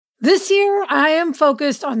This year, I am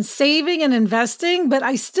focused on saving and investing, but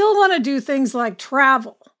I still want to do things like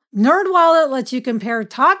travel. NerdWallet lets you compare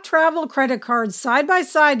top travel credit cards side by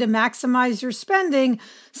side to maximize your spending,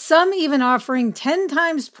 some even offering 10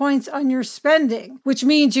 times points on your spending, which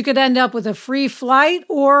means you could end up with a free flight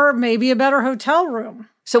or maybe a better hotel room.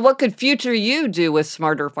 So what could future you do with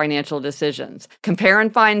smarter financial decisions? Compare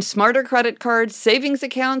and find smarter credit cards, savings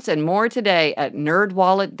accounts, and more today at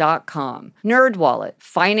nerdwallet.com. NerdWallet.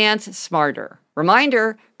 Finance smarter.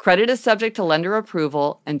 Reminder, credit is subject to lender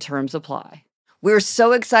approval and terms apply. We're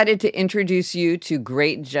so excited to introduce you to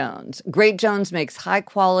Great Jones. Great Jones makes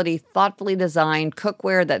high-quality, thoughtfully designed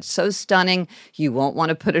cookware that's so stunning you won't want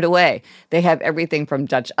to put it away. They have everything from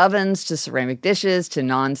Dutch ovens to ceramic dishes to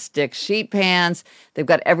non-stick sheet pans. They've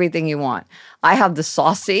got everything you want. I have the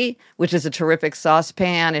Saucy, which is a terrific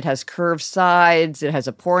saucepan. It has curved sides, it has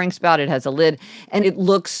a pouring spout, it has a lid, and it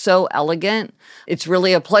looks so elegant. It's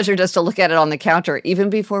really a pleasure just to look at it on the counter, even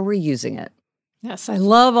before we're using it. Yes, I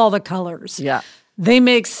love all the colors. Yeah. They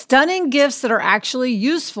make stunning gifts that are actually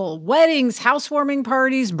useful. Weddings, housewarming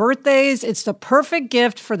parties, birthdays. It's the perfect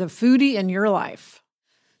gift for the foodie in your life.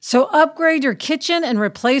 So upgrade your kitchen and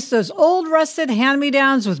replace those old rusted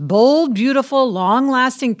hand-me-downs with bold, beautiful,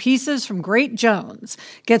 long-lasting pieces from Great Jones.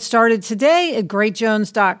 Get started today at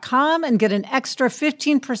greatjones.com and get an extra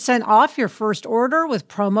 15% off your first order with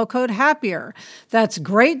promo code HAPPIER. That's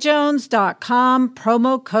greatjones.com,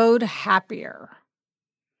 promo code HAPPIER.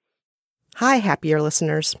 Hi, Happier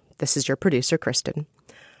listeners. This is your producer, Kristen.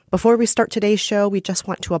 Before we start today's show, we just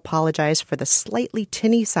want to apologize for the slightly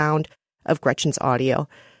tinny sound of Gretchen's audio,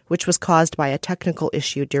 which was caused by a technical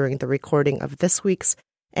issue during the recording of this week's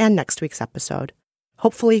and next week's episode.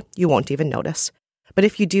 Hopefully, you won't even notice. But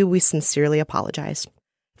if you do, we sincerely apologize.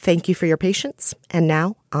 Thank you for your patience. And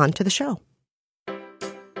now, on to the show.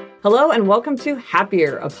 Hello, and welcome to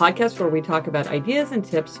Happier, a podcast where we talk about ideas and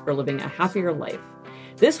tips for living a happier life.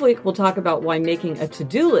 This week, we'll talk about why making a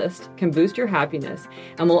to-do list can boost your happiness,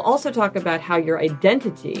 and we'll also talk about how your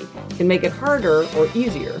identity can make it harder or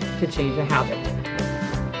easier to change a habit.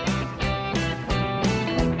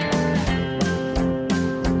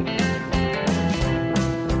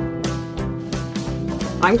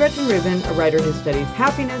 I'm Gretchen Rubin, a writer who studies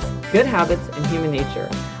happiness, good habits, and human nature.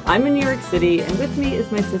 I'm in New York City, and with me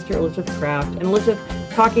is my sister, Elizabeth Kraft. And Elizabeth,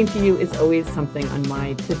 talking to you is always something on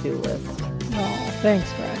my to-do list. Oh,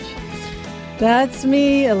 thanks, Gretchen. That's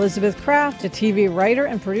me, Elizabeth Kraft, a TV writer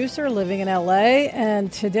and producer living in LA.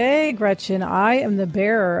 And today, Gretchen, I am the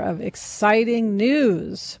bearer of exciting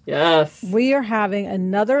news. Yes. We are having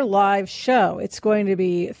another live show. It's going to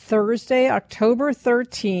be Thursday, October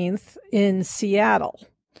 13th in Seattle.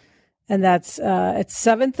 And that's at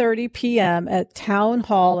 7:30 p.m. at Town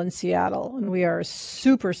Hall in Seattle. And we are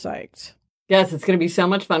super psyched. Yes, it's going to be so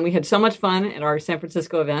much fun. We had so much fun at our San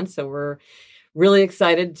Francisco event, so we're really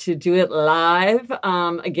excited to do it live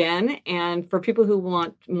again. And for people who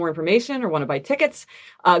want more information or want to buy tickets,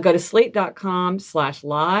 go to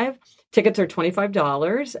slate.com/live. Tickets are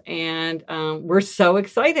 $25. And we're so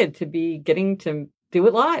excited to be getting to do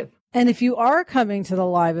it live. And if you are coming to the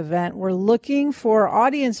live event, we're looking for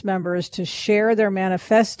audience members to share their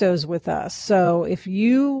manifestos with us. So if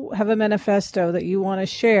you have a manifesto that you want to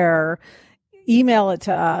share, email it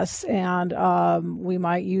to us, and we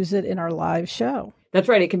might use it in our live show. That's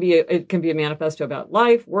right. It can be a manifesto about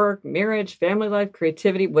life, work, marriage, family life,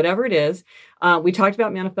 creativity, whatever it is. We talked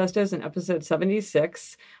about manifestos in episode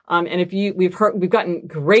 76. And we've gotten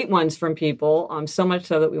great ones from people, so much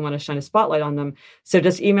so that we want to shine a spotlight on them. So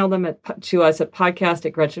just email them to us at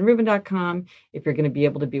podcast@gretchenrubin.com if you're going to be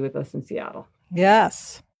able to be with us in Seattle.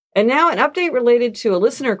 Yes. And now an update related to a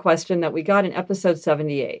listener question that we got in episode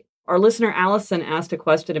 78. Our listener, Allison, asked a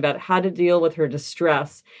question about how to deal with her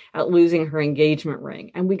distress at losing her engagement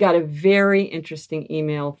ring. And we got a very interesting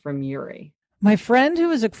email from Yuri. My friend,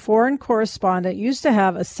 who is a foreign correspondent, used to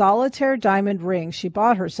have a solitaire diamond ring she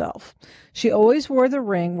bought herself. She always wore the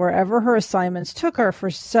ring wherever her assignments took her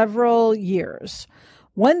for several years.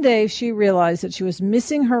 One day, she realized that she was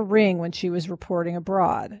missing her ring when she was reporting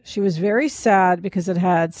abroad. She was very sad because it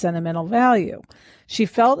had sentimental value. She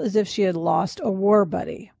felt as if she had lost a war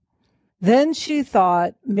buddy. Then she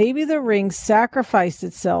thought maybe the ring sacrificed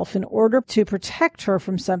itself in order to protect her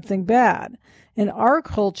from something bad. In our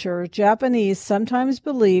culture, Japanese sometimes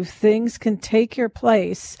believe things can take your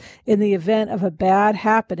place in the event of a bad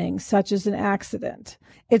happening, such as an accident.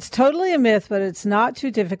 It's totally a myth, but it's not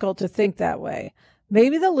too difficult to think that way.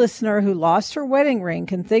 Maybe the listener who lost her wedding ring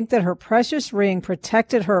can think that her precious ring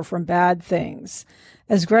protected her from bad things.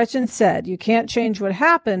 As Gretchen said, you can't change what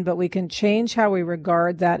happened, but we can change how we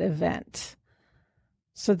regard that event.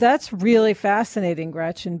 So that's really fascinating,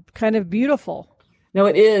 Gretchen, kind of beautiful. No,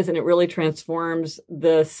 it is. And it really transforms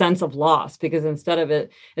the sense of loss, because instead of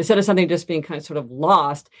something just being kind of sort of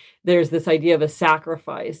lost, there's this idea of a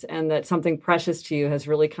sacrifice, and that something precious to you has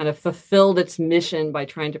really kind of fulfilled its mission by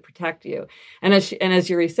trying to protect you. And as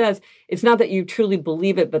Yuri says, it's not that you truly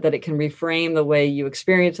believe it, but that it can reframe the way you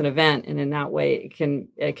experience an event. And in that way, it can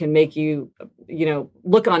make you,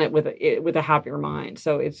 look on it with a happier mind.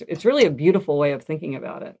 So it's really a beautiful way of thinking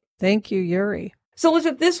about it. Thank you, Yuri. So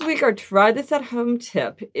Elizabeth, this week our try this at home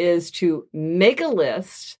tip is to make a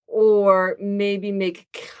list, or maybe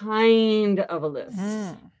make kind of a list.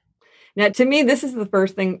 Now, to me, this is the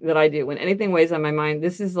first thing that I do when anything weighs on my mind.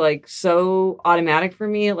 This is like so automatic for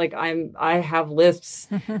me. Like I have lists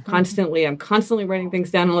constantly. I'm constantly writing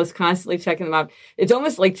things down on lists, constantly checking them out. It's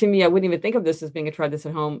almost like, to me, I wouldn't even think of this as being a try this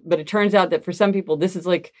at home, but it turns out that for some people, this is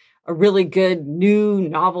like a really good, new,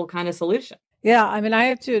 novel kind of solution. Yeah, I mean, I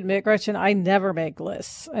have to admit, Gretchen, I never make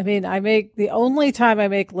lists. I mean, the only time I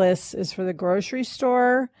make lists is for the grocery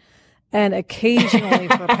store and occasionally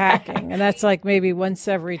for packing. And that's like maybe once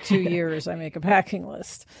every 2 years I make a packing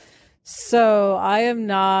list. So I am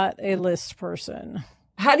not a list person.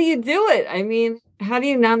 How do you do it? I mean, how do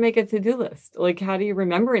you not make a to-do list? Like, how do you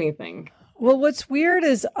remember anything? Well, what's weird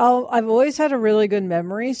is I've always had a really good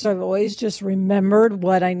memory, so I've always just remembered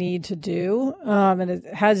what I need to do, and it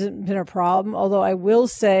hasn't been a problem. Although I will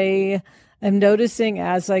say I'm noticing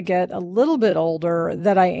as I get a little bit older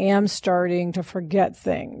that I am starting to forget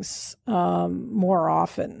things more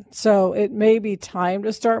often. So it may be time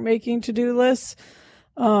to start making to-do lists.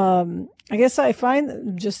 I guess I find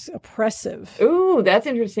them just oppressive. Ooh, that's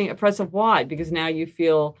interesting. Oppressive. Why? Because now you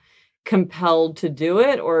feel compelled to do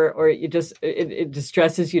it, or it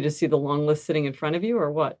distresses you to see the long list sitting in front of you,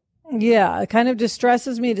 or what? Yeah, it kind of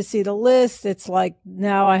distresses me to see the list. It's like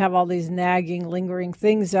now I have all these nagging, lingering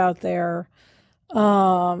things out there.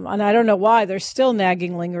 And I don't know why. There's still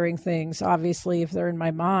nagging, lingering things, obviously, if they're in my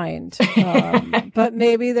mind. But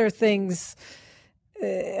maybe they're things,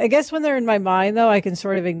 I guess when they're in my mind, though, I can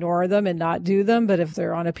sort of ignore them and not do them. But if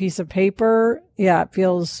they're on a piece of paper, yeah, it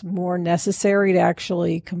feels more necessary to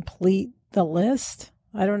actually complete the list.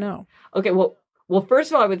 I don't know. Okay, well, first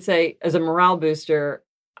of all, I would say as a morale booster,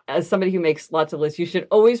 as somebody who makes lots of lists, you should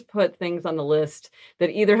always put things on the list that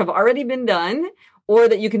either have already been done or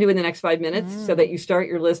that you can do in the next 5 minutes, so that you start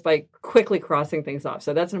your list by quickly crossing things off.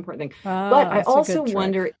 So that's an important thing. But I also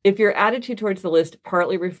wonder if your attitude towards the list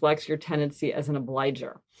partly reflects your tendency as an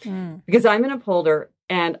obliger. Because I'm an upholder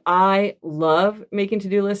and I love making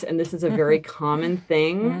to-do lists. And this is a very common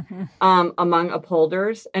thing among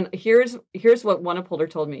upholders. And here's what one upholder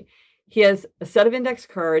told me. He has a set of index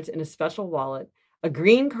cards in a special wallet, a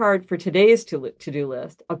green card for today's to-do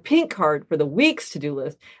list, a pink card for the week's to-do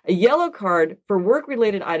list, a yellow card for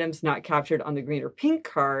work-related items not captured on the green or pink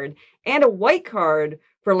card, and a white card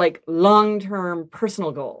for like long-term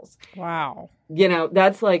personal goals. Wow.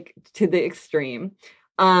 That's like to the extreme.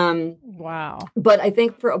 Wow. But I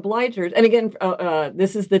think for obligers, and again,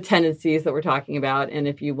 this is the tendencies that we're talking about. And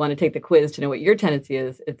if you want to take the quiz to know what your tendency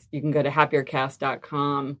is, you can go to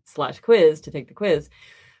happiercast.com/quiz to take the quiz.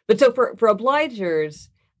 But so for obligers,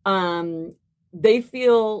 they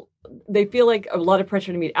feel like a lot of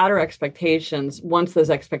pressure to meet outer expectations once those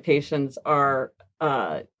expectations are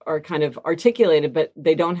kind of articulated, but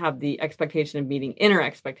they don't have the expectation of meeting inner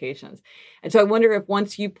expectations. And so I wonder if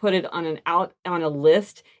once you put it on a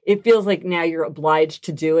list, it feels like now you're obliged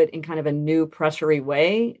to do it in kind of a new pressury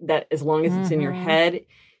way, that as long as it's in your head,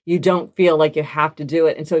 you don't feel like you have to do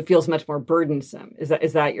it. And so it feels much more burdensome.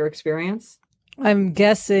 Is that your experience? I'm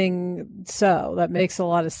guessing so. That makes a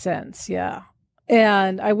lot of sense. Yeah.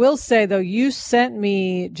 And I will say, though, you sent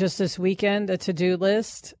me just this weekend a to-do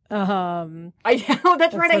list. I know.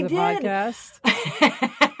 That's right. I did. Podcast.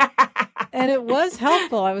 And it was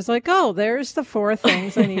helpful. I was like, oh, there's the 4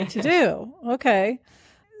 things I need to do. Okay.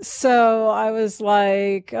 So I was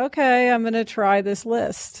like, okay, I'm going to try this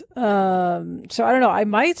list. So I don't know. I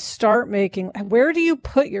might start making, where do you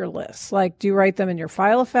put your lists? Like, do you write them in your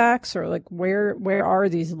file of facts, or like where are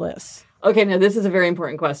these lists? Okay, now this is a very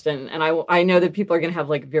important question. And I know that people are going to have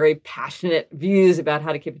like very passionate views about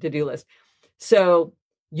how to keep a to-do list. So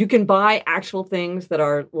you can buy actual things that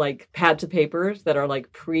are like pads of papers that are like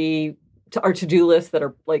our to-do lists that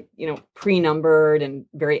are like, pre-numbered and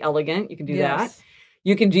very elegant. You can do that.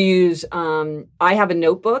 You can use, I have a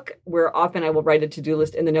notebook where often I will write a to-do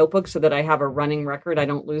list in the notebook so that I have a running record. I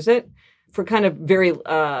don't lose it. For kind of very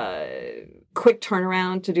quick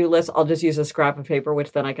turnaround to-do lists, I'll just use a scrap of paper,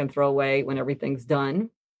 which then I can throw away when everything's done.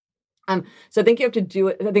 So I think you have to do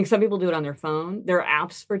it. I think some people do it on their phone. There are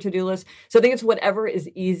apps for to-do lists. So I think it's whatever is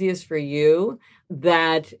easiest for you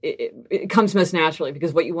that it comes most naturally,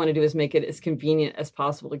 because what you want to do is make it as convenient as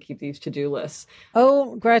possible to keep these to-do lists.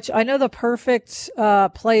 Oh, Gretch, I know the perfect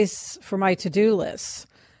place for my to-do lists.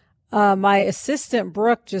 My assistant,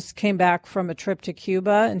 Brooke, just came back from a trip to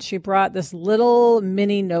Cuba, and she brought this little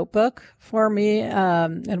mini notebook for me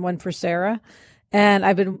and one for Sarah. And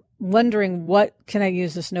I've been wondering, what can I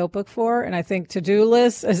use this notebook for? And I think to-do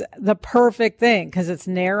list is the perfect thing because it's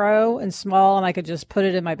narrow and small, and I could just put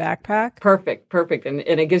it in my backpack. Perfect. And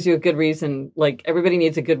it gives you a good reason. Like, everybody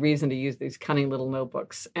needs a good reason to use these cunning little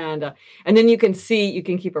notebooks. And then you can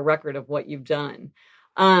keep a record of what you've done.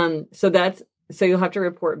 So you'll have to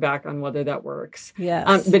report back on whether that works.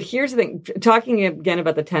 Yes. But here's the thing, talking again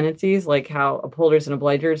about the tendencies, like how upholders and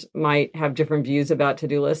obligers might have different views about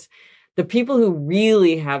to-do lists. The people who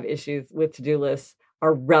really have issues with to-do lists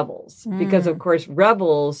are rebels, because of course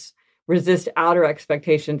rebels resist outer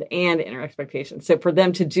expectations and inner expectations. So for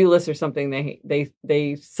them, to-do lists are something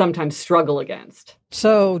they sometimes struggle against.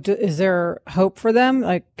 So is there hope for them?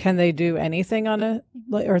 Like, can they do anything on it,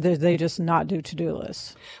 or do they just not do to-do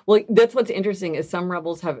lists? Well, that's what's interesting is some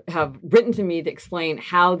rebels have written to me to explain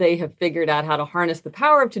how they have figured out how to harness the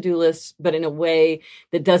power of to-do lists, but in a way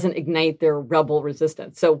that doesn't ignite their rebel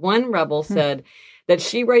resistance. So one rebel said that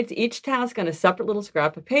she writes each task on a separate little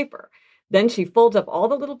scrap of paper. Then she folds up all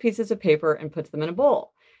the little pieces of paper and puts them in a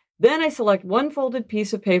bowl. Then I select one folded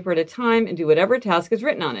piece of paper at a time and do whatever task is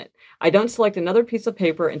written on it. I don't select another piece of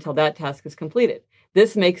paper until that task is completed.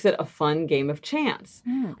 This makes it a fun game of chance.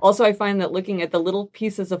 Also, I find that looking at the little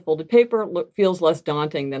pieces of folded paper feels less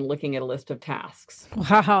daunting than looking at a list of tasks.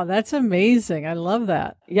 Wow, that's amazing. I love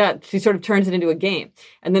that. Yeah, she sort of turns it into a game.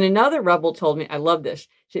 And then another rebel told me, I love this.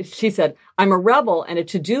 She said, I'm a rebel and a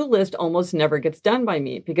to-do list almost never gets done by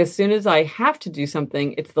me because as soon as I have to do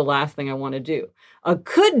something, it's the last thing I want to do. A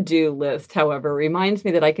could-do list, however, reminds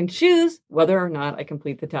me that I can choose whether or not I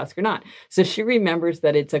complete the task or not. So she remembers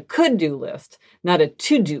that it's a could-do list, not a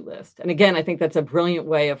to-do list. And again, I think that's a brilliant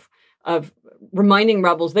way of reminding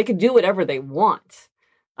rebels they could do whatever they want.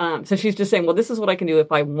 So she's just saying, well, this is what I can do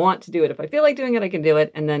if I want to do it. If I feel like doing it, I can do it.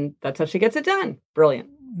 And then that's how she gets it done.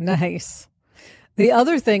 Brilliant. Nice. The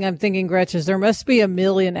other thing I'm thinking, Gretch, is there must be a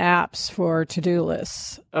million apps for to-do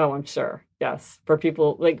lists. Oh, I'm sure. Yes. For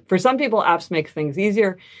people, like for some people, apps make things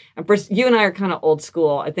easier. And for you and I are kind of old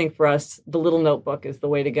school. I think for us, the little notebook is the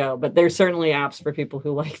way to go. But there's certainly apps for people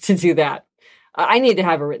who like to do that. I need to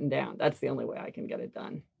have it written down. That's the only way I can get it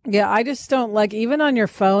done. Yeah, I just don't like, even on your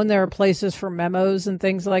phone, there are places for memos and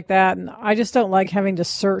things like that. And I just don't like having to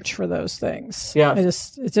search for those things. Yeah. It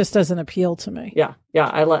just doesn't appeal to me. Yeah.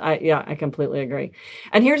 I completely agree.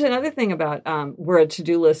 And here's another thing about where a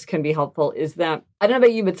to-do list can be helpful is that, I don't know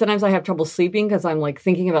about you, but sometimes I have trouble sleeping because I'm like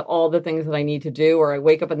thinking about all the things that I need to do, or I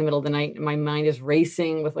wake up in the middle of the night and my mind is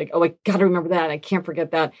racing with like, oh, I got to remember that. I can't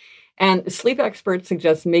forget that. And sleep experts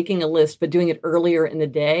suggest making a list, but doing it earlier in the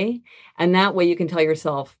day. And that way you can tell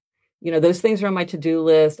yourself, you know, those things are on my to-do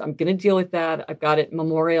list. I'm going to deal with that. I've got it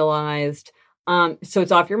memorialized. So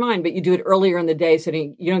it's off your mind, but you do it earlier in the day so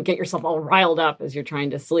you don't get yourself all riled up as you're trying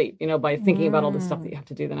to sleep, you know, by thinking about all the stuff that you have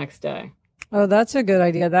to do the next day. Oh, that's a good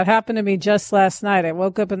idea. That happened to me just last night. I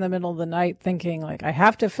woke up in the middle of the night thinking, like, I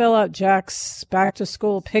have to fill out Jack's back to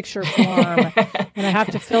school picture form and I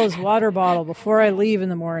have to fill his water bottle before I leave in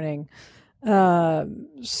the morning.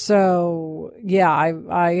 So yeah,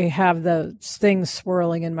 I have the things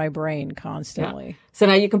swirling in my brain constantly. Yeah. So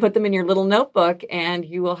now you can put them in your little notebook and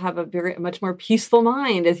you will have a much more peaceful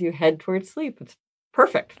mind as you head towards sleep. It's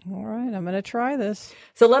perfect. All right. I'm going to try this.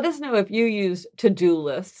 So let us know if you use to-do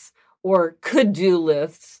lists or could-do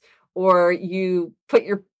lists, or you put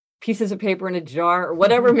your pieces of paper in a jar, or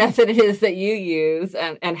whatever method it is that you use,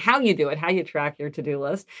 and how you do it, how you track your to-do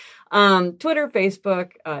list. Twitter,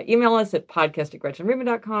 Facebook, email us at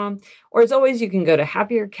podcast@GretchenRubin.com. Or as always, you can go to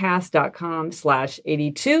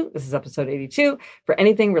happiercast.com/82. This is episode 82 for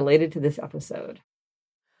anything related to this episode.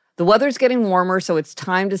 The weather's getting warmer, so it's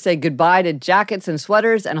time to say goodbye to jackets and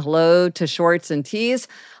sweaters and hello to shorts and tees.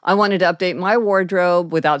 I wanted to update my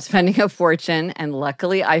wardrobe without spending a fortune, and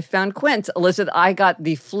luckily I found Quince. Elizabeth, I got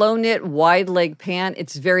the Flow Knit wide leg pant.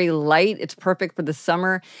 It's very light. It's perfect for the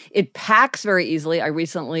summer. It packs very easily. I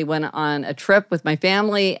recently went on a trip with my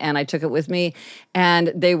family, and I took it with me,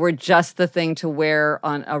 and they were just the thing to wear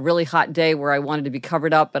on a really hot day where I wanted to be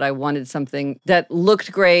covered up, but I wanted something that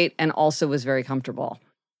looked great and also was very comfortable.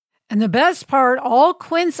 And the best part, all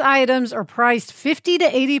Quince items are priced 50 to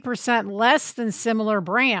 80% less than similar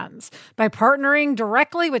brands. By partnering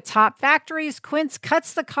directly with top factories, Quince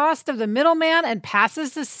cuts the cost of the middleman and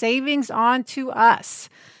passes the savings on to us.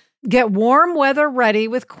 Get warm weather ready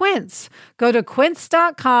with Quince. Go to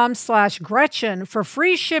quince.com/Gretchen for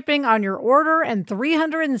free shipping on your order and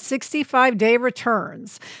 365-day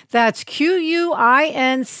returns. That's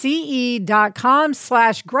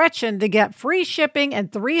QUINCE.com/Gretchen to get free shipping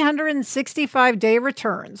and 365-day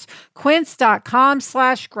returns.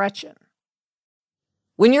 Quince.com/Gretchen.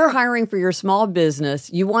 When you're hiring for your small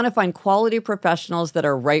business, you want to find quality professionals that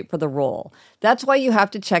are right for the role. That's why you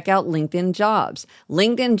have to check out LinkedIn Jobs.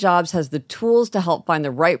 LinkedIn Jobs has the tools to help find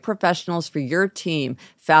the right professionals for your team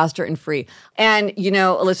faster and free. And, you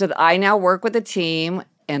know, Elizabeth, I now work with a team,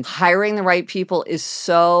 and hiring the right people is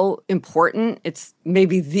so important. It's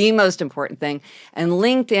maybe the most important thing. And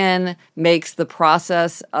LinkedIn makes the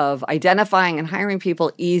process of identifying and hiring people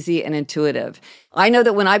easy and intuitive. I know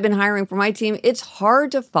that when I've been hiring for my team, it's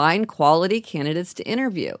hard to find quality candidates to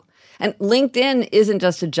interview. And LinkedIn isn't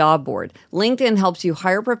just a job board. LinkedIn helps you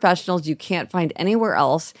hire professionals you can't find anywhere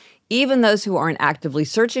else, even those who aren't actively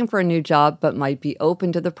searching for a new job but might be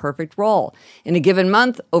open to the perfect role. In a given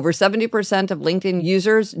month, over 70% of LinkedIn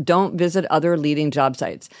users don't visit other leading job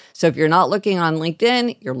sites. So if you're not looking on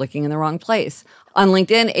LinkedIn, you're looking in the wrong place. On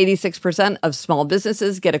LinkedIn, 86% of small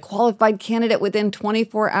businesses get a qualified candidate within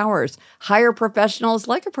 24 hours. Hire professionals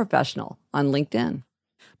like a professional on LinkedIn.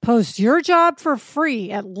 Post your job for free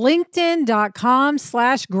at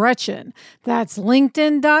linkedin.com/Gretchen. That's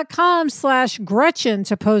linkedin.com/Gretchen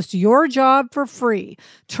to post your job for free.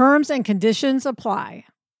 Terms and conditions apply.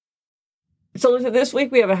 So this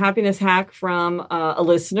week we have a happiness hack from a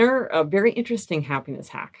listener, a very interesting happiness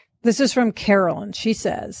hack. This is from Carolyn. She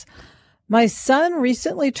says, my son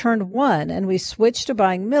recently turned 1 and we switched to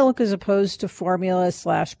buying milk as opposed to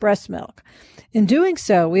formula/breast milk. In doing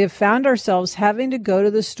so, we have found ourselves having to go to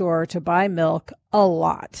the store to buy milk a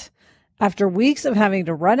lot. After weeks of having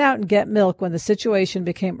to run out and get milk when the situation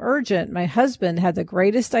became urgent, my husband had the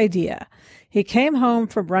greatest idea. He came home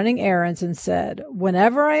from running errands and said,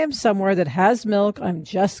 whenever I am somewhere that has milk, I'm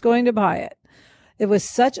just going to buy it. It was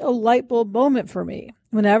such a light bulb moment for me.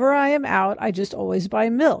 Whenever I am out, I just always buy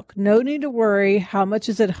milk. No need to worry how much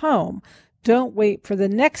is at home. Don't wait for the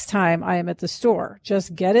next time I am at the store.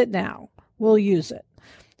 Just get it now. We'll use it.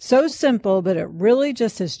 So simple, but it really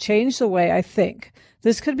just has changed the way I think.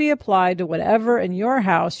 This could be applied to whatever in your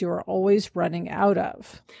house you are always running out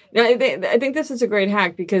of. Now, I think this is a great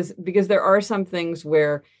hack because there are some things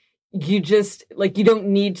where you just you don't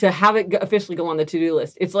need to have it officially go on the to-do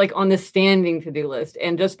list. It's like on the standing to-do list.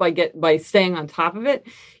 And just by staying on top of it,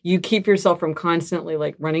 you keep yourself from constantly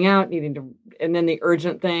running out, needing to, and then the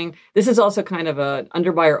urgent thing. This is also kind of a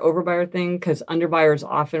underbuyer, overbuyer thing because underbuyers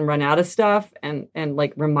often run out of stuff and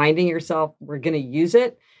reminding yourself we're going to use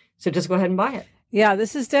it. So just go ahead and buy it. Yeah,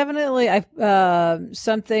 this is definitely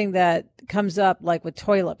something that comes up with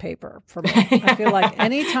toilet paper for me. I feel like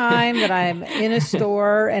anytime that I'm in a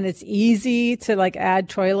store and it's easy to add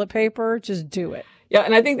toilet paper, just do it. Yeah,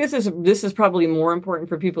 and I think this is probably more important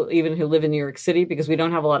for people even who live in New York City because we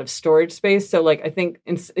don't have a lot of storage space. So I think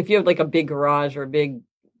if you have a big garage or a big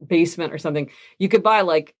basement or something, you could buy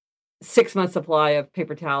 6 months supply of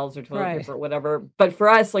paper towels or toilet paper or whatever. But for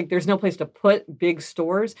us, there's no place to put big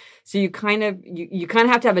stores. So you kind of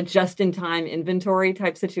have to have a just-in-time inventory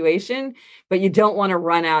type situation, but you don't want to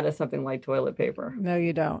run out of something like toilet paper. No,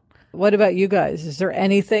 you don't. What about you guys? Is there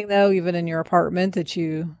anything though, even in your apartment that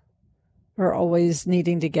you are always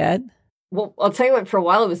needing to get? Well, I'll tell you what, for a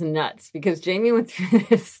while it was nuts because Jamie went through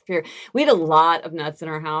this period. We had a lot of nuts in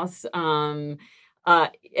our house.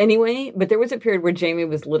 Anyway, but there was a period where Jamie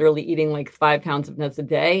was literally eating 5 pounds of nuts a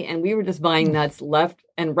day, and we were just buying nuts left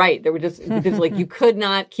and right. There were just because you could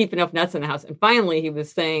not keep enough nuts in the house. And finally, he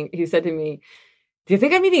said to me, "Do you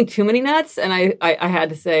think I'm eating too many nuts?" And I had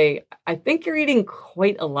to say, "I think you're eating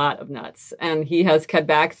quite a lot of nuts." And he has cut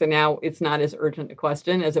back, so now it's not as urgent a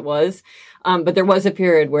question as it was. But there was a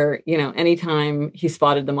period where anytime he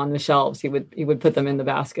spotted them on the shelves, he would put them in the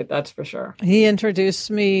basket. That's for sure. He introduced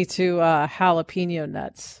me to jalapeno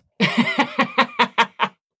nuts.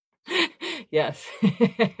 Yes,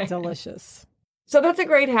 delicious. So that's a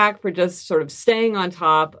great hack for just sort of staying on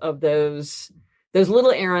top of those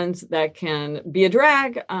little errands that can be a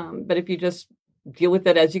drag. But if you just deal with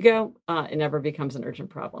it as you go, it never becomes an urgent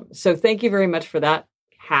problem. So thank you very much for that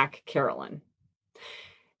hack, Carolyn.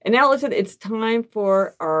 And now listen, it's time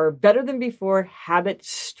for our Better Than Before habit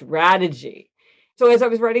strategy. So as I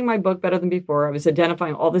was writing my book, Better Than Before, I was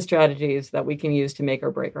identifying all the strategies that we can use to make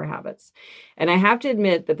or break our habits. And I have to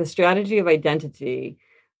admit that the strategy of identity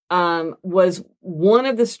was one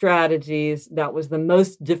of the strategies that was the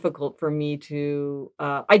most difficult for me to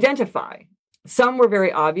identify. Some were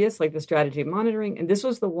very obvious, like the strategy of monitoring. And this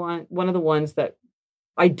was one of the ones that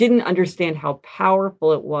I didn't understand how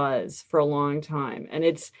powerful it was for a long time. And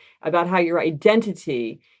it's about how your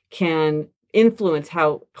identity can influence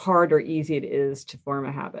how hard or easy it is to form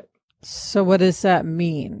a habit. So what does that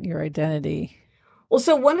mean, your identity? Well,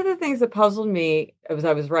 so one of the things that puzzled me as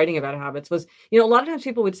I was writing about habits was, a lot of times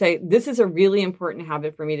people would say, this is a really important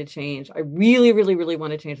habit for me to change. I really, really, really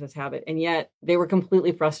want to change this habit. And yet they were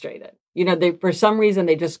completely frustrated. For some reason,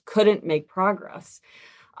 they just couldn't make progress.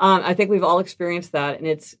 I think we've all experienced that. And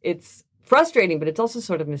it's frustrating, but it's also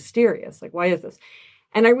sort of mysterious. Like, why is this?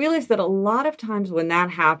 And I realized that a lot of times when that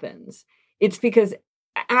happens, it's because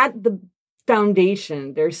at the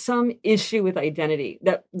foundation, there's some issue with identity,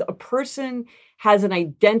 that a person has an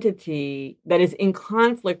identity that is in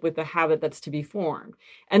conflict with the habit that's to be formed.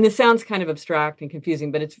 And this sounds kind of abstract and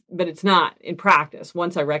confusing, but it's not in practice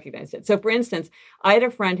once I recognized it. So for instance, I had a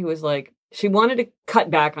friend who was like, she wanted to cut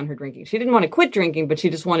back on her drinking. She didn't want to quit drinking, but she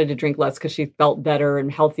just wanted to drink less because she felt better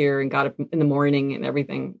and healthier and got up in the morning and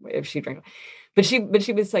everything if she drank. But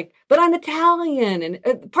she was like, but I'm Italian.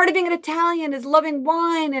 And part of being an Italian is loving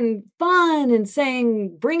wine and fun and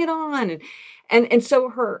saying, bring it on. And so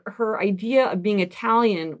her idea of being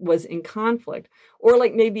Italian was in conflict. Or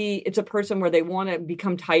like maybe it's a person where they want to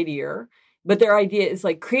become tidier, but their idea is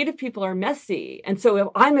like creative people are messy. And so if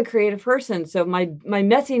I'm a creative person, so my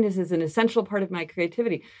messiness is an essential part of my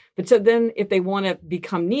creativity. But so then if they want to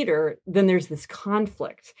become neater, then there's this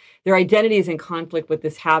conflict. Their identity is in conflict with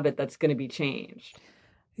this habit that's going to be changed.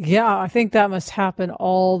 Yeah, I think that must happen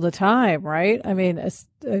all the time, right? I mean,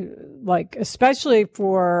 especially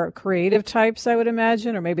for creative types, I would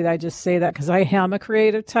imagine, or maybe I just say that because I am a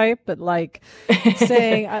creative type, but like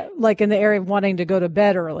saying, like in the area of wanting to go to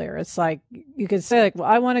bed earlier, it's like, you could say like, well,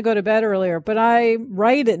 I want to go to bed earlier, but I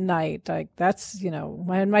write at night. Like that's,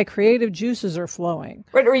 when my creative juices are flowing.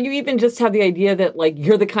 Right. Or you even just have the idea that like,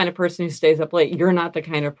 you're the kind of person who stays up late. You're not the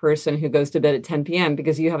kind of person who goes to bed at 10 p.m.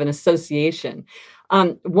 because you have an association.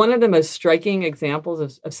 One of the most striking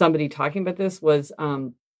examples of somebody talking about this was,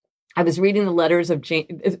 I was reading the letters of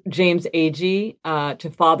James Agee to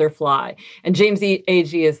Father Fly. And James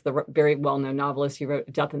Agee is the very well-known novelist. He wrote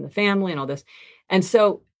Death in the Family and all this. And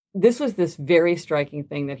so this was this very striking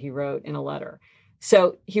thing that he wrote in a letter.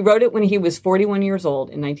 So he wrote it when he was 41 years old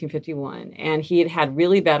in 1951, and he had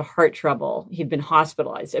really bad heart trouble. He'd been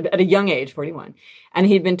hospitalized at a young age, 41. And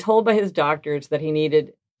he'd been told by his doctors that he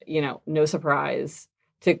needed, no surprise,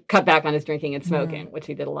 to cut back on his drinking and smoking, which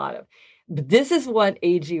he did a lot of. But this is what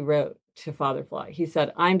Agee wrote to Father Fly. He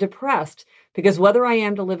said, I'm depressed because whether I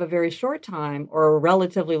am to live a very short time or a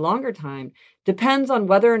relatively longer time depends on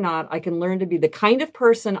whether or not I can learn to be the kind of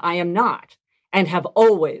person I am not and have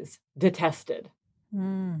always detested.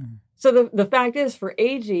 So the fact is, for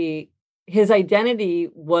Agee, his identity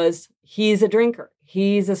was he's a drinker.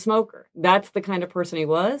 He's a smoker. That's the kind of person he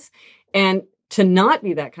was. And to not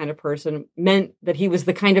be that kind of person meant that he was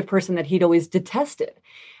the kind of person that he'd always detested.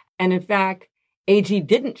 And in fact, Agee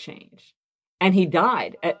didn't change. And he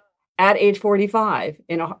died at age 45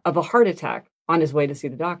 of a heart attack on his way to see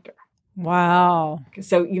the doctor. Wow.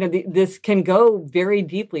 So, this can go very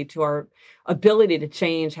deeply to our ability to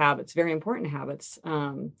change habits, very important habits,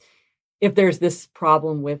 if there's this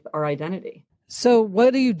problem with our identity. So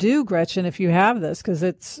what do you do, Gretchen, if you have this? Because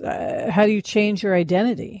it's, how do you change your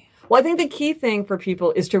identity? Well, I think the key thing for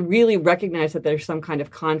people is to really recognize that there's some kind of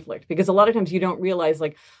conflict, because a lot of times you don't realize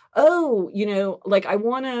like, oh, like I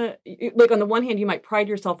want to, like on the one hand, you might pride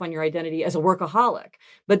yourself on your identity as a workaholic.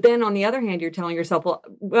 But then on the other hand, you're telling yourself,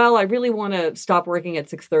 well, I really want to stop working at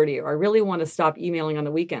 6:30, or I really want to stop emailing on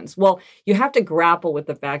the weekends. Well, you have to grapple with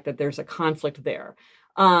the fact that there's a conflict there.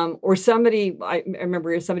 Or I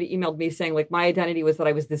remember somebody emailed me saying like my identity was that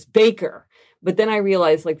I was this baker, but then I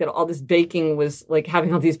realized like that all this baking was like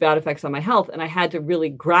having all these bad effects on my health. And I had to really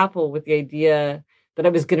grapple with the idea that I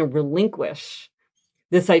was going to relinquish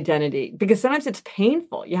this identity, because sometimes it's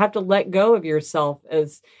painful. You have to let go of yourself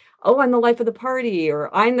as, oh, I'm the life of the party,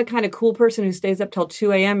 or I'm the kind of cool person who stays up till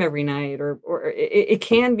 2 a.m. every night, or it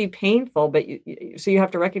can be painful, but so you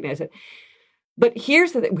have to recognize it. But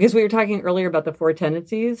here's the thing, because we were talking earlier about the four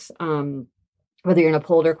tendencies, whether you're an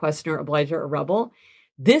upholder, questioner, obliger, or rebel.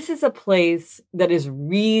 this is a place that is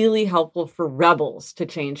really helpful for rebels to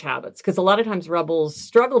change habits, because a lot of times rebels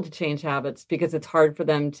struggle to change habits because it's hard for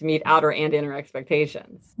them to meet outer and inner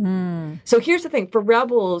expectations. So here's the thing. For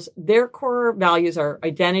rebels, their core values are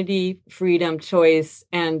identity, freedom, choice,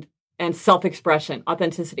 and self-expression,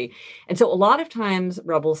 authenticity. And so a lot of times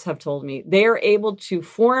rebels have told me they are able to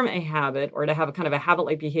form a habit or to have a kind of a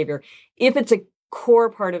habit-like behavior if it's a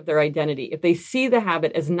core part of their identity, if they see the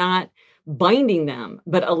habit as not binding them,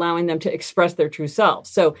 but allowing them to express their true self.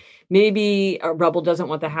 So maybe a rebel doesn't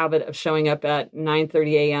want the habit of showing up at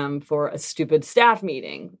 9:30 a.m. for a stupid staff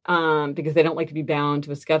meeting because they don't like to be bound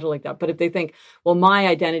to a schedule like that. But if they think, well, my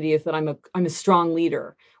identity is that I'm a strong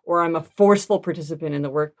leader, or I'm a forceful participant in the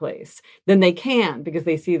workplace, then they can, because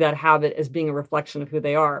they see that habit as being a reflection of who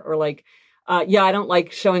they are. Or like, I don't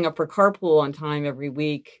like showing up for carpool on time every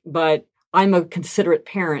week, but I'm a considerate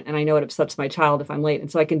parent and I know it upsets my child if I'm late. And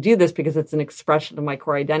so I can do this because it's an expression of my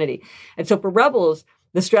core identity. And so for rebels,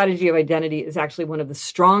 the strategy of identity is actually one of the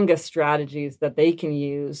strongest strategies that they can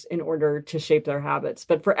use in order to shape their habits.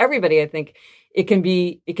 But for everybody, I think it can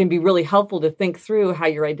be really helpful to think through how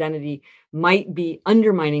your identity might be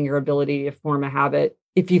undermining your ability to form a habit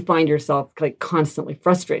if you find yourself like constantly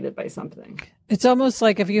frustrated by something. It's almost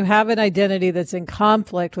like if you have an identity that's in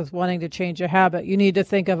conflict with wanting to change a habit, you need to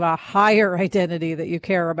think of a higher identity that you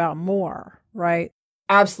care about more, right?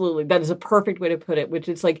 Absolutely. That is a perfect way to put it, which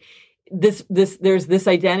is like there's this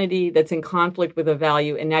identity that's in conflict with a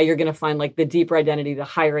value. And now you're going to find like the deeper identity, the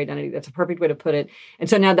higher identity. That's a perfect way to put it. And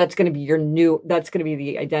so now that's going to be that's going to be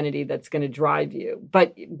the identity that's going to drive you.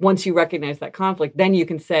 But once you recognize that conflict, then you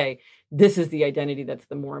can say, this is the identity that's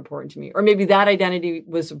the more important to me. Or maybe that identity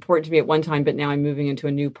was important to me at one time, but now I'm moving into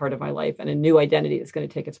a new part of my life and a new identity is going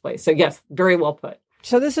to take its place. So yes, very well put.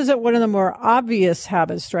 So this isn't one of the more obvious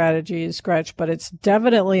habit strategies, Gretch, but it's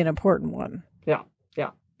definitely an important one. Yeah.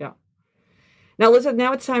 Now, Elizabeth,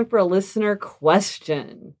 now it's time for a listener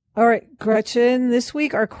question. All right, Gretchen, this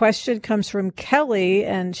week our question comes from Kelly,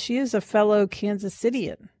 and she is a fellow Kansas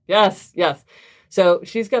Citian. Yes. So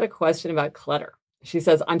she's got a question about clutter. She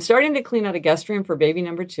says, I'm starting to clean out a guest room for baby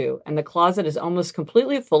number 2, and the closet is almost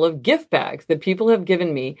completely full of gift bags that people have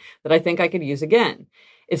given me that I think I could use again.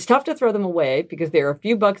 It's tough to throw them away because they are a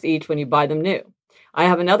few bucks each when you buy them new. I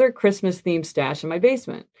have another Christmas-themed stash in my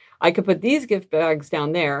basement. I could put these gift bags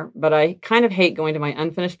down there, but I kind of hate going to my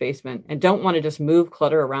unfinished basement and don't want to just move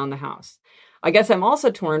clutter around the house. I guess I'm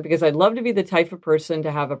also torn because I'd love to be the type of person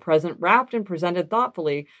to have a present wrapped and presented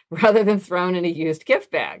thoughtfully rather than thrown in a used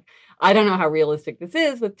gift bag. I don't know how realistic this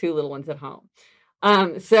is with 2 little ones at home.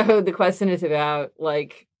 So the question is about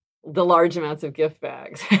like the large amounts of gift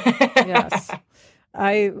bags. Yes.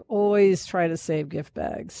 I always try to save gift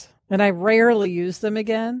bags. And I rarely use them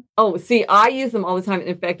again. Oh, see, I use them all the time.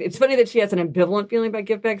 In fact, it's funny that she has an ambivalent feeling about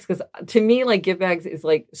gift bags because to me, like gift bags is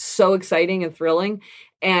like so exciting and thrilling.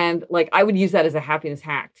 And like I would use that as a happiness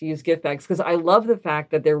hack to use gift bags because I love the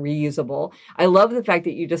fact that they're reusable. I love the fact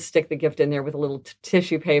that you just stick the gift in there with a little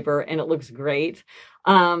tissue paper and it looks great.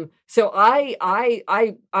 So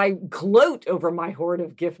I gloat over my hoard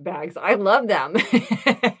of gift bags. I love them.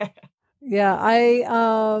 Yeah,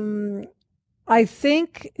 I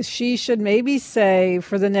think she should maybe say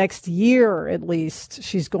for the next year, at least,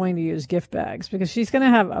 she's going to use gift bags because she's going to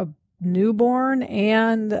have a newborn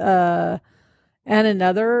and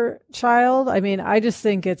another child. I mean, I just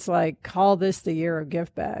think it's like, call this the year of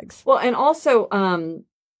gift bags. Well, and also,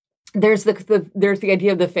 there's the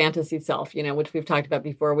idea of the fantasy self, which we've talked about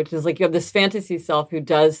before, which is like you have this fantasy self who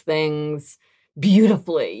does things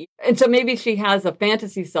beautifully. And so maybe she has a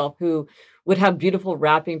fantasy self who would have beautiful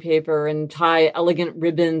wrapping paper and tie elegant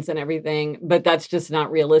ribbons and everything, but that's just not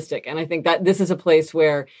realistic. And I think that this is a place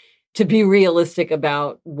where to be realistic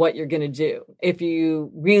about what you're going to do. If you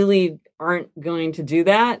really aren't going to do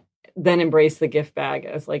that, then embrace the gift bag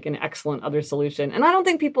as like an excellent other solution. And I don't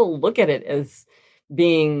think people look at it as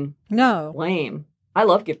being lame. I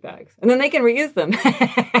love gift bags. And then they can reuse them.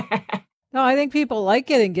 No, I think people like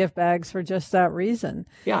getting gift bags for just that reason.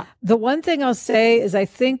 Yeah. The one thing I'll say is I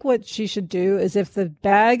think what she should do is if the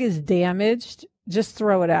bag is damaged, just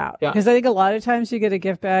throw it out. Yeah. Because I think a lot of times you get a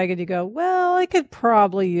gift bag and you go, well, I could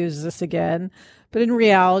probably use this again. But in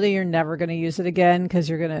reality, you're never going to use it again because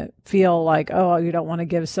you're going to feel like, oh, you don't want to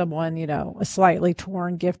give someone, a slightly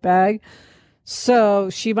torn gift bag.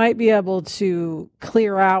 So she might be able to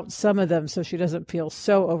clear out some of them so she doesn't feel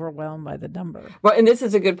so overwhelmed by the number. Well, and this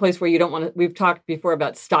is a good place where you don't want to, we've talked before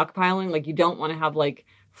about stockpiling, like you don't want to have like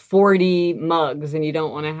 40 mugs and you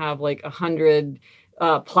don't want to have like 100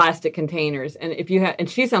 plastic containers. And if you have, and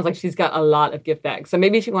she sounds like she's got a lot of gift bags. So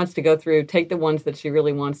maybe she wants to go through, take the ones that she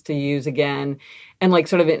really wants to use again, and like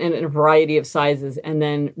sort of in a variety of sizes, and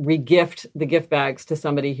then regift the gift bags to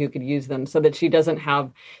somebody who could use them, so that she doesn't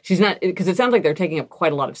have, she's not, because it sounds like they're taking up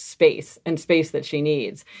quite a lot of space, and space that she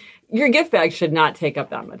needs. Your gift bag should not take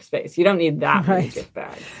up that much space. You don't need that many gift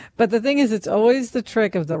bags. But the thing is, it's always the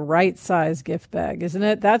trick of the right size gift bag, isn't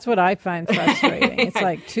it? That's what I find frustrating. It's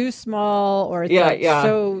like too small, or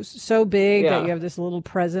it's so big that you have this little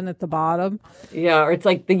present at the bottom. Yeah, or it's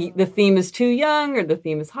like the theme is too young, or the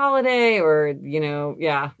theme is holiday, or,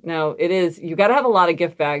 no, it is. You got to have a lot of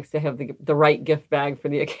gift bags to have the right gift bag for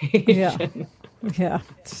the occasion. Yeah,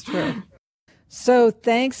 it's true. So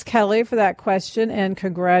thanks, Kelly, for that question, and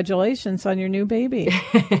congratulations on your new baby.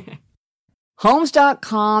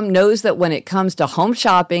 Homes.com knows that when it comes to home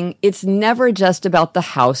shopping, it's never just about the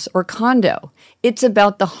house or condo. It's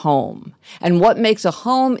about the home. And what makes a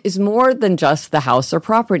home is more than just the house or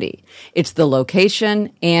property. It's the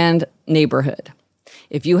location and neighborhood.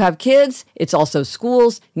 If you have kids, it's also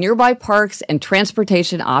schools, nearby parks, and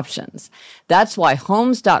transportation options. That's why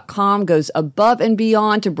Homes.com goes above and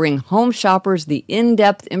beyond to bring home shoppers the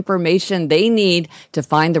in-depth information they need to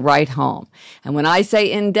find the right home. And when I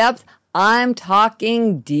say in-depth, I'm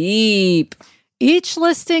talking deep. Each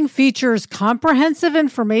listing features comprehensive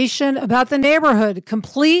information about the neighborhood,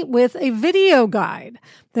 complete with a video guide.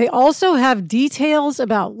 They also have details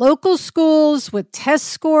about local schools with test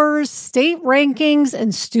scores, state rankings,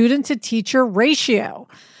 and student-to-teacher ratio.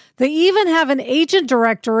 They even have an agent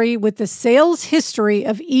directory with the sales history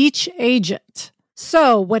of each agent.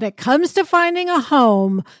 So when it comes to finding a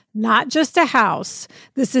home, not just a house,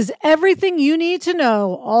 this is everything you need to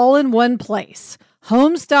know all in one place.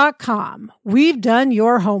 Homes.com. We've done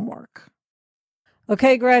your homework.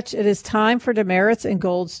 Okay, Gretch, it is time for demerits and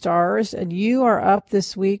gold stars, and you are up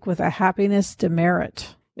this week with a happiness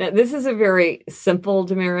demerit. Now, this is a very simple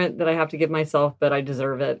demerit that I have to give myself, but I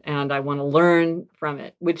deserve it, and I want to learn from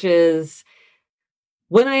it, which is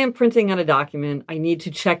when I am printing out a document, I need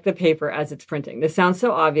to check the paper as it's printing. This sounds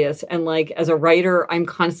so obvious, and like as a writer, I'm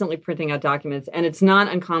constantly printing out documents, and it's not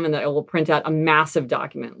uncommon that I will print out a massive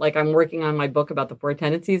document. Like I'm working on my book about the 4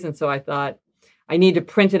 tendencies, and so I thought, I need to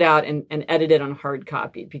print it out and edit it on hard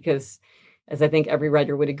copy because, as I think every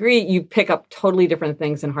writer would agree, you pick up totally different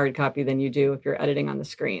things in hard copy than you do if you're editing on the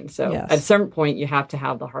screen. So At a certain point, you have to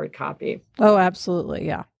have the hard copy. Oh, absolutely.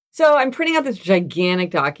 Yeah. So I'm printing out this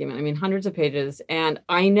gigantic document, I mean, hundreds of pages. And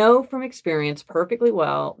I know from experience perfectly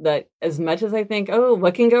well that as much as I think, oh,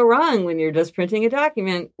 what can go wrong when you're just printing a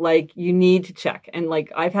document, like you need to check. And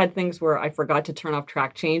like I've had things where I forgot to turn off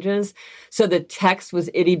track changes. So the text was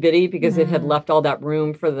itty bitty because it had left all that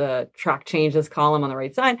room for the track changes column on the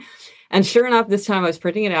right side. And sure enough, this time I was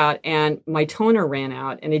printing it out and my toner ran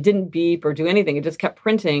out and it didn't beep or do anything. It just kept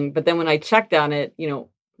printing. But then when I checked on it,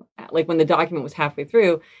 like when the document was halfway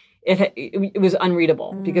through, it was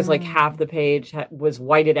unreadable because like half the page was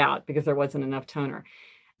whited out because there wasn't enough toner.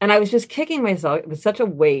 And I was just kicking myself. It was such a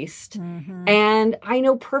waste. And I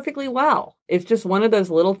know perfectly well. It's just one of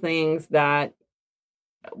those little things that,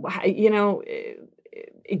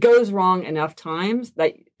 it goes wrong enough times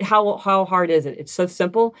that how hard is it? It's so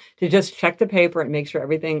simple to just check the paper and make sure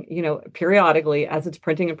everything, periodically as it's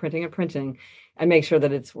printing and printing and printing, and make sure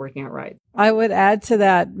that it's working out right. I would add to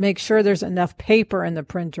that, make sure there's enough paper in the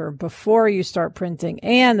printer before you start printing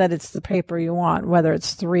and that it's the paper you want, whether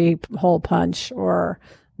it's 3-hole punch or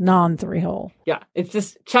non-3-hole. Yeah, it's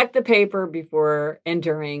just check the paper before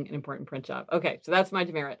entering an important print job. Okay, so that's my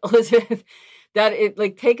demerit. Elizabeth, that it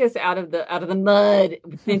take us out of the mud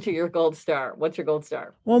into your gold star. What's your gold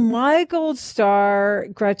star? Well, my gold star,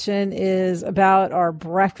 Gretchen, is about our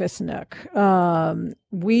breakfast nook.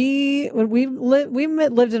 We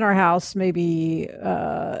lived in our house maybe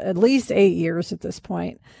at least 8 years at this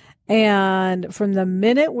point. And from the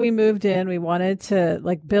minute we moved in, we wanted to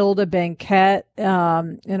build a banquette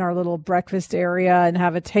in our little breakfast area and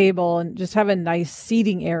have a table and just have a nice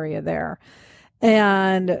seating area there.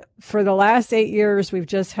 And for the last 8 years, we've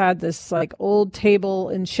just had this old table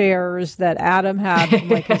and chairs that Adam had from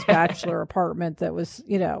his bachelor apartment that was,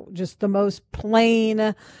 just the most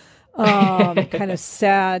plain, kind of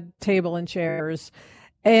sad table and chairs.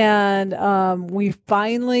 And we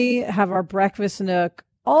finally have our breakfast nook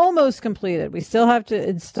almost completed. We still have to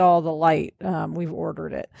install the light. We've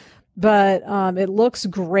ordered it, but it looks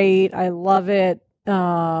great. I love it.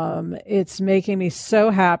 It's making me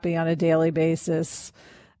so happy on a daily basis.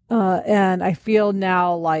 And I feel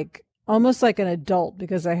now like almost like an adult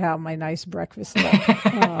because I have my nice breakfast nook.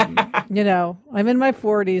 I'm in my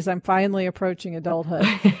 40s. I'm finally approaching adulthood.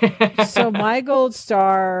 So my gold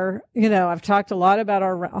star, I've talked a lot about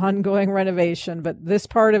our ongoing renovation, but this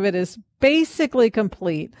part of it is basically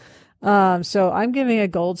complete. So I'm giving a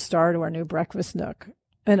gold star to our new breakfast nook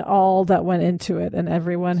and all that went into it and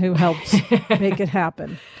everyone who helped make it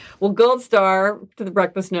happen. Well, gold star to the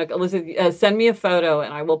breakfast nook. Elizabeth, send me a photo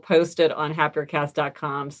and I will post it on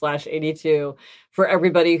happiercast.com/82 for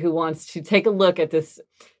everybody who wants to take a look at this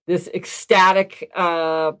ecstatic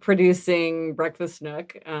producing breakfast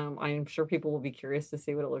nook. I'm sure people will be curious to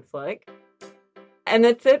see what it looks like. And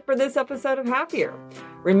that's it for this episode of Happier.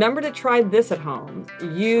 Remember to try this at home.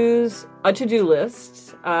 Use a to-do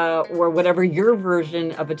list or whatever your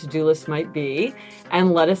version of a to-do list might be,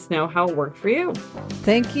 and let us know how it worked for you.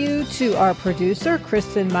 Thank you to our producer,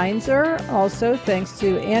 Kristen Meinzer. Also, thanks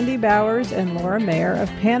to Andy Bowers and Laura Mayer of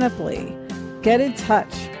Panoply. Get in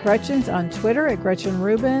touch. Gretchen's on Twitter at Gretchen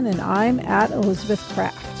Rubin, and I'm at Elizabeth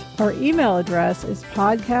Kraft. Our email address is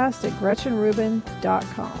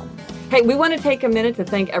podcast@GretchenRubin.com. Hey, we want to take a minute to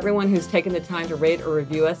thank everyone who's taken the time to rate or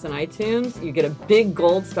review us on iTunes. You get a big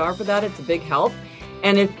gold star for that. It's a big help.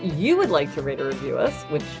 And if you would like to rate or review us,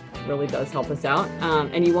 which really does help us out,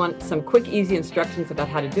 and you want some quick, easy instructions about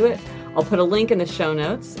how to do it, I'll put a link in the show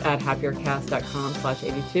notes at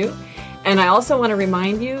happiercast.com/82. And I also want to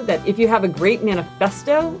remind you that if you have a great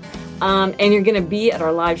manifesto and you're going to be at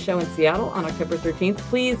our live show in Seattle on October 13th,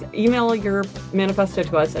 please email your manifesto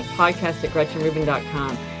to us at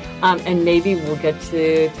podcast@GretchenRubin.com. And maybe we'll get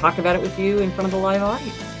to talk about it with you in front of the live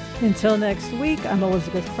audience. Until next week, I'm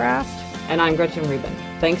Elizabeth Kraft. And I'm Gretchen Rubin.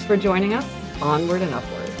 Thanks for joining us. Onward and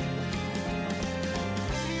upward.